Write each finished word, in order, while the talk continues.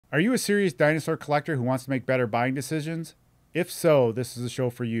Are you a serious dinosaur collector who wants to make better buying decisions? If so, this is a show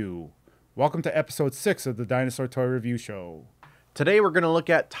for you. Welcome to episode 6 of the Dinosaur Toy Review Show. Today we're going to look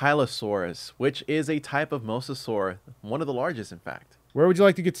at Tylosaurus, which is a type of mosasaur, one of the largest in fact. Where would you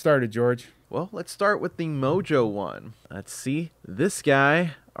like to get started, George? Well, let's start with the Mojo one. Let's see. This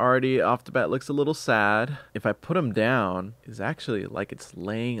guy already off the bat looks a little sad. If I put him down, it's actually like it's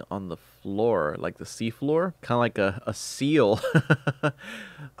laying on the floor, like the sea floor, kind of like a seal.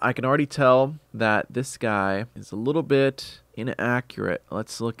 I can already tell that this guy is a little bit inaccurate.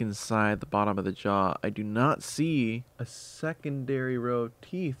 Let's look inside the bottom of the jaw. I do not see a secondary row of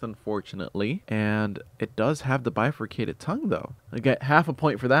teeth, unfortunately, and it does have the bifurcated tongue though. I get half a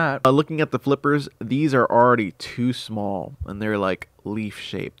point for that. Looking at the flippers, these are already too small and they're like leaf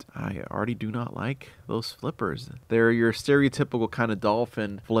shaped. I already do not like those flippers. They're your stereotypical kind of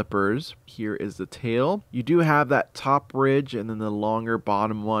dolphin flippers. Here is the tail. You do have that top ridge and then the longer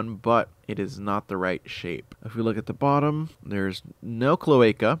bottom one, but it is not the right shape. If we look at the bottom, there's no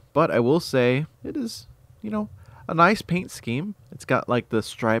cloaca, but I will say it is, a nice paint scheme. It's got like the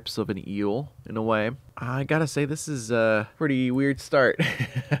stripes of an eel in a way. I gotta say this is a pretty weird start.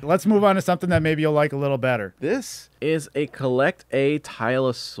 Let's move on to something that maybe you'll like a little better. This is a CollectA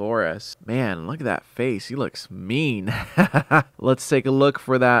Tylosaurus. Man, look at that face. He looks mean. Let's take a look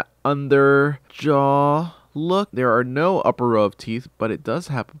for that under jaw look. There are no upper row of teeth, but it does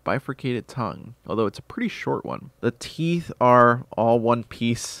have a bifurcated tongue, although it's a pretty short one. The teeth are all one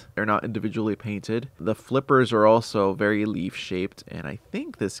piece. They're not individually painted. The flippers are also very leaf shaped, and I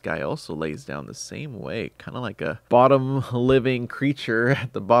think this guy also lays down the same way, kind of like a bottom living creature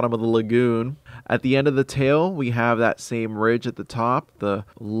at the bottom of the lagoon. At the end of the tail, we have that same ridge at the top. The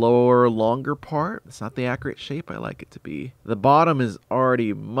lower, longer part, it's not the accurate shape I like it to be. The bottom is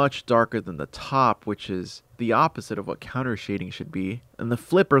already much darker than the top, which is the opposite of what counter shading should be. And the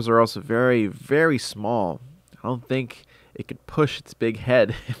flippers are also very, very small. I don't think it could push its big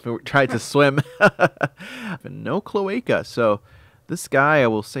head if it tried to swim. And no cloaca. So this guy, I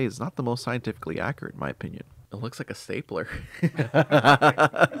will say, is not the most scientifically accurate in my opinion. It looks like a stapler.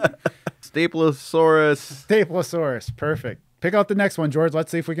 Staplosaurus. Staplosaurus, perfect. Pick out the next one, George.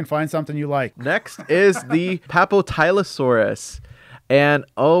 Let's see if we can find something you like. Next is the Papo Tylosaurus. And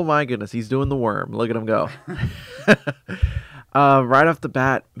oh my goodness, he's doing the worm. Look at him go. Right off the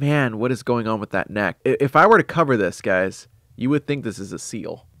bat, man, what is going on with that neck? If I were to cover this, guys, you would think this is a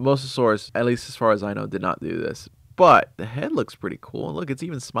seal. Mosasaurus, at least as far as I know, did not do this. But the head looks pretty cool. Look, it's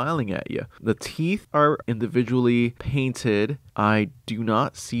even smiling at you. The teeth are individually painted. I do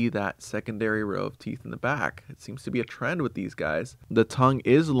not see that secondary row of teeth in the back. It seems to be a trend with these guys. The tongue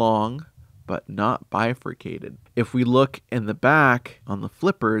is long, but not bifurcated. If we look in the back on the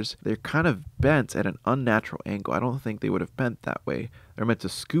flippers, they're kind of bent at an unnatural angle. I don't think they would have bent that way. They're meant to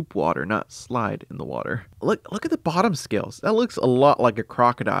scoop water, not slide in the water. Look at the bottom scales. That looks a lot like a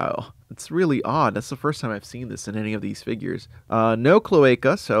crocodile. It's really odd. That's the first time I've seen this in any of these figures. No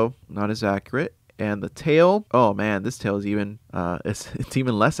cloaca, so not as accurate. And the tail, oh man, this tail is even, it's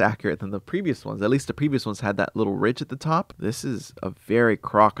even less accurate than the previous ones. At least the previous ones had that little ridge at the top. This is a very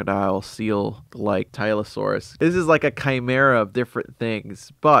crocodile seal-like Tylosaurus. This is like a chimera of different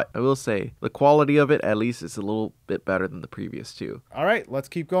things, but I will say the quality of it, at least, is a little bit better than the previous two. All right, let's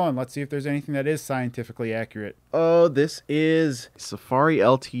keep going. Let's see if there's anything that is scientifically accurate. Oh, this is Safari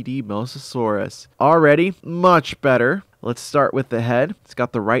Ltd. Mosasaurus. Already much better. Let's start with the head. It's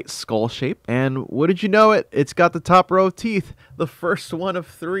got the right skull shape. And what did you know it? It's got the top row of teeth. The first one of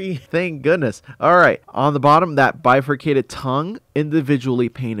 3. Thank goodness. All right. On the bottom, that bifurcated tongue, individually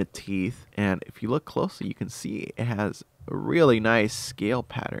painted teeth. And if you look closely, you can see it has a really nice scale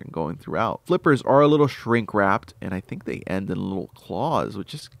pattern going throughout. Flippers are a little shrink wrapped, and I think they end in little claws,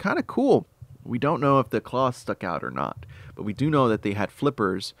 which is kind of cool. We don't know if the claws stuck out or not, but we do know that they had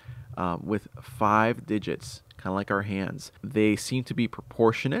flippers with 5 digits. Kind of like our hands. They seem to be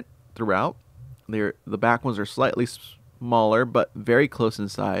proportionate throughout. The back ones are slightly smaller, but very close in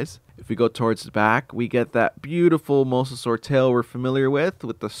size. If we go towards the back, we get that beautiful mosasaur tail we're familiar with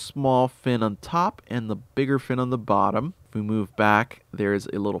the small fin on top and the bigger fin on the bottom. If we move back, there's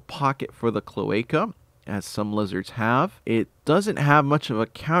a little pocket for the cloaca, as some lizards have. It doesn't have much of a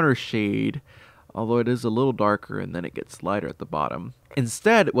counter shade, although it is a little darker, and then it gets lighter at the bottom.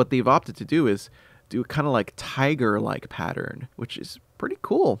 Instead, what they've opted to do is do kind of like tiger-like pattern, which is pretty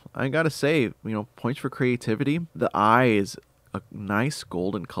cool. I gotta say, points for creativity. The eye is a nice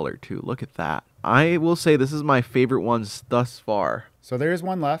golden color too. Look at that. I will say this is my favorite ones thus far. So there is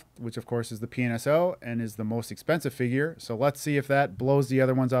one left, which of course is the PNSO and is the most expensive figure. So let's see if that blows the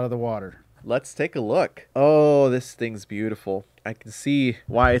other ones out of the water. Let's take a look. Oh, this thing's beautiful. I can see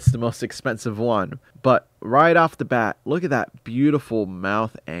why it's the most expensive one. But right off the bat, look at that beautiful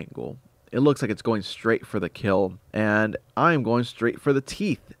mouth angle. It looks like it's going straight for the kill. And I'm going straight for the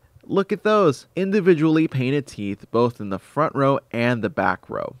teeth. Look at those individually painted teeth, both in the front row and the back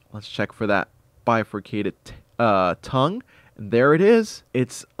row. Let's check for that bifurcated tongue. There it is.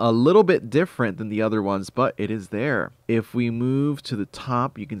 It's a little bit different than the other ones, but it is there. If we move to the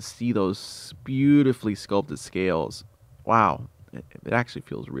top, you can see those beautifully sculpted scales. Wow, it actually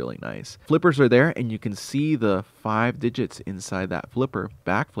feels really nice. Flippers are there, and you can see the 5 digits inside that flipper.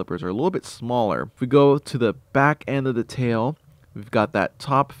 Back flippers are a little bit smaller. If we go to the back end of the tail, we've got that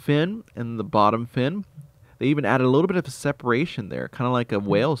top fin and the bottom fin. They even added a little bit of a separation there, kind of like a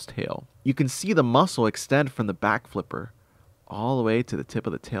whale's tail. You can see the muscle extend from the back flipper all the way to the tip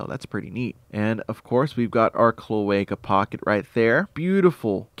of the tail. That's pretty neat. And of course, we've got our cloaca pocket right there.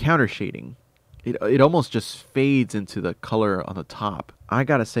 Beautiful counter shading. It almost just fades into the color on the top. I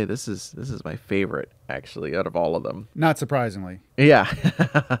gotta say, this is my favorite, actually, out of all of them. Not surprisingly. Yeah.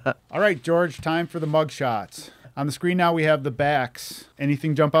 All right, George, time for the mug shots. On the screen now we have the backs.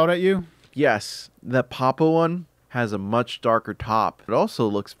 Anything jump out at you? Yes, the Papo one has a much darker top. It also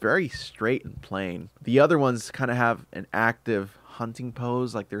looks very straight and plain. The other ones kind of have an active hunting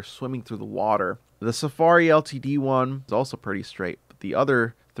pose, like they're swimming through the water. The Safari LTD one is also pretty straight, but the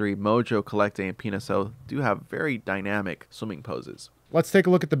other 3, Mojo, CollectA, and PNSO, do have very dynamic swimming poses. Let's take a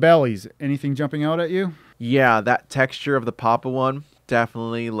look at the bellies. Anything jumping out at you? Yeah, that texture of the Papo one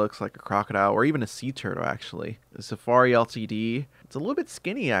definitely looks like a crocodile or even a sea turtle, actually. The Safari LTD, it's a little bit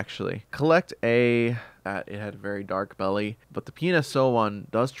skinny, actually. CollectA, it had a very dark belly, but the PNSO one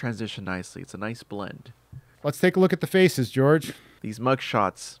does transition nicely. It's a nice blend. Let's take a look at the faces, George. These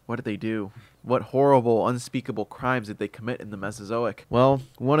mugshots, what did they do? What horrible, unspeakable crimes did they commit in the Mesozoic? Well,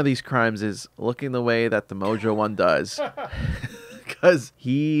 one of these crimes is looking the way that the Mojo one does. Because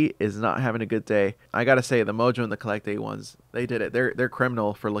he is not having a good day. I gotta say, the Mojo and the CollectA ones, they did it. They're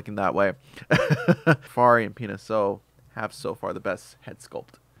criminal for looking that way. Safari and PNSO have so far the best head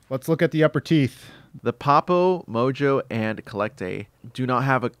sculpt. Let's look at the upper teeth. The Papo, Mojo, and CollectA do not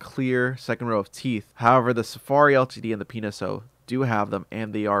have a clear second row of teeth. However, the Safari LTD and the PNSO do have them,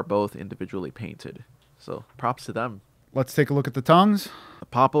 and they are both individually painted. So props to them. Let's take a look at the tongues. The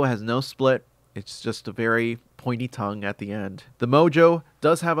Papo has no split. It's just a very pointy tongue at the end. The Mojo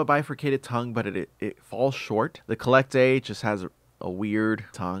does have a bifurcated tongue, but it falls short. The CollectA just has a weird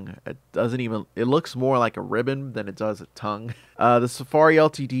tongue. It doesn't even, it looks more like a ribbon than it does a tongue. The Safari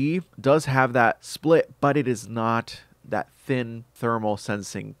LTD does have that split, but it is not that thin thermal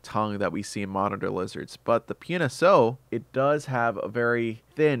sensing tongue that we see in monitor lizards. But the PNSO, it does have a very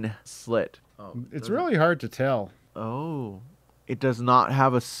thin slit. Oh, it's really hard to tell. Oh, it does not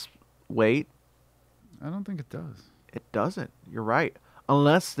have a wait. I don't think it does. It doesn't. You're right.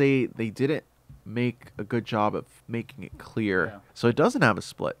 Unless they didn't make a good job of making it clear. Yeah. So it doesn't have a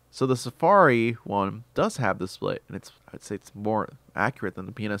split. So the Safari one does have the split, and I'd say it's more accurate than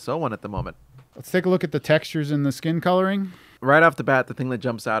the PNSO one at the moment. Let's take a look at the textures in the skin coloring. Right off the bat, the thing that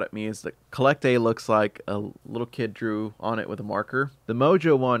jumps out at me is that CollectA looks like a little kid drew on it with a marker. The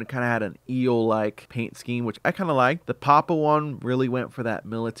Mojo one kind of had an eel-like paint scheme, which I kind of like. The Papo one really went for that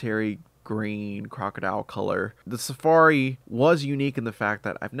military green crocodile color. The Safari was unique in the fact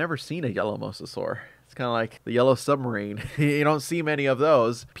that I've never seen a yellow mosasaur. It's kind of like the yellow submarine. You don't see many of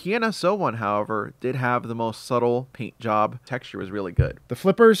those. PNSO one, however, did have the most subtle paint job. Texture was really good. The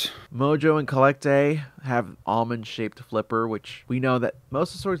flippers? Mojo and CollectA have almond-shaped flipper, which we know that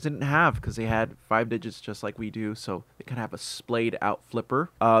mosasaurs didn't have because they had 5 digits just like we do, so they kind of have a splayed-out flipper.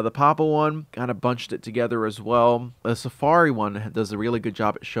 The Papo one kind of bunched it together as well. The Safari one does a really good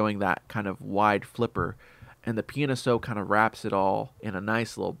job at showing that kind of wide flipper. And the PNSO kind of wraps it all in a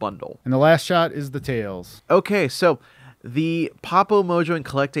nice little bundle. And the last shot is the tails. Okay, so the Papo, Mojo, and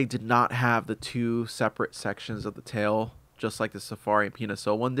CollectA did not have the 2 separate sections of the tail, just like the Safari and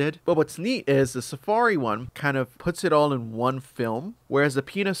PNSO one did. But what's neat is the Safari one kind of puts it all in one film, whereas the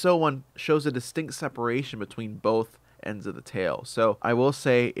PNSO one shows a distinct separation between both ends of the tail. So I will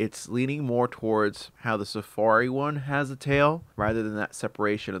say it's leaning more towards how the Safari one has a tail rather than that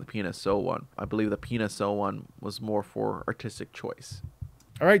separation of the PNSO one. I believe the PNSO one was more for artistic choice.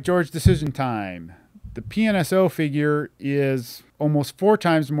 All right, George, decision time. The PNSO figure is almost 4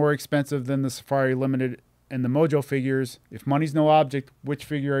 times more expensive than the Safari Limited and the Mojo figures. If money's no object, which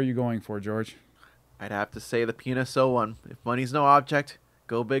figure are you going for, George? I'd have to say the PNSO one. If money's no object,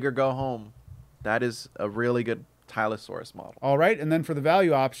 go big or go home. That is a really good Tylosaurus model. All right, and then for the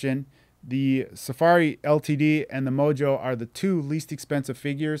value option, The Safari LTD and the Mojo are the two least expensive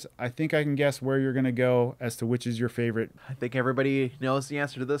figures. I think I can guess where you're going to go as to which is your favorite. I think everybody knows the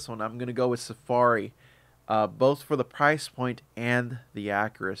answer to this one. I'm going to go with Safari, both for the price point and the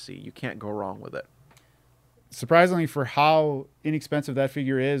accuracy. You can't go wrong with it. Surprisingly, for how inexpensive that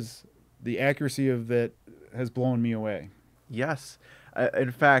figure is, the accuracy of that has blown me away. Yes.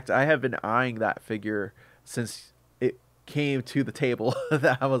 In fact, I have been eyeing that figure since it came to the table.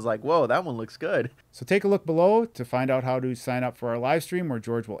 That I was like, whoa, that one looks good. So take a look below to find out how to sign up for our live stream where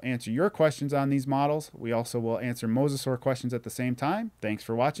George will answer your questions on these models. We also will answer Mosasaur questions at the same time. Thanks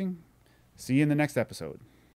for watching. See you in the next episode.